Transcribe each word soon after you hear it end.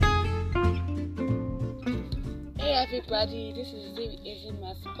everybody, this is the Easy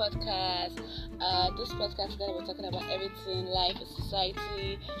Mass podcast. This podcast is going to be talking about everything, life and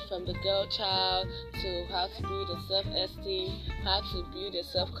society, from the girl child to how to build a self-esteem, how to build a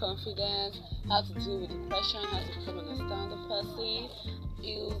self-confidence, how to deal with depression, how to become an understanding person,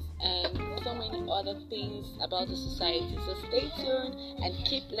 and so many other things about the society. So stay tuned and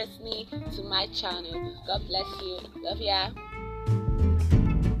keep listening to my channel. God bless you. Love ya.